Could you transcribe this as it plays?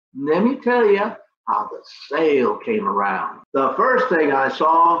Let me tell you how the sale came around. The first thing I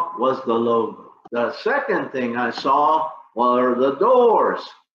saw was the logo. The second thing I saw were the doors.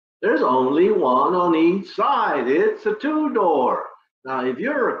 There's only one on each side. It's a two-door. Now, if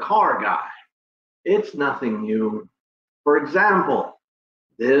you're a car guy, it's nothing new. For example,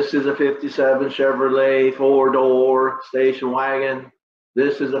 this is a 57 Chevrolet four-door station wagon.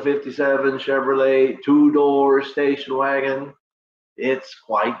 This is a 57 Chevrolet two-door station wagon. It's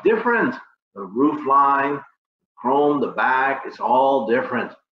quite different. The roof line, chrome, the back, it's all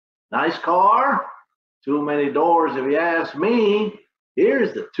different. Nice car, too many doors if you ask me.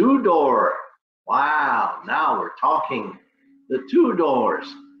 Here's the two-door. Wow, now we're talking. The two doors,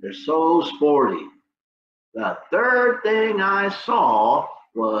 they're so sporty. The third thing I saw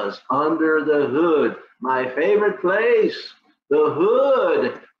was under the hood. My favorite place, the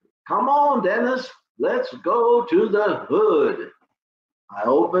hood. Come on, Dennis, let's go to the hood. I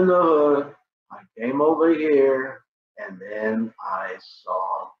opened the hood, I came over here, and then I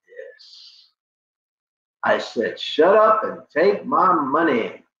saw this. I said, shut up and take my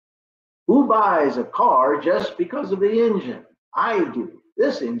money. Who buys a car just because of the engine? I do.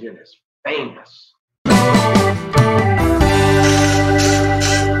 This engine is famous.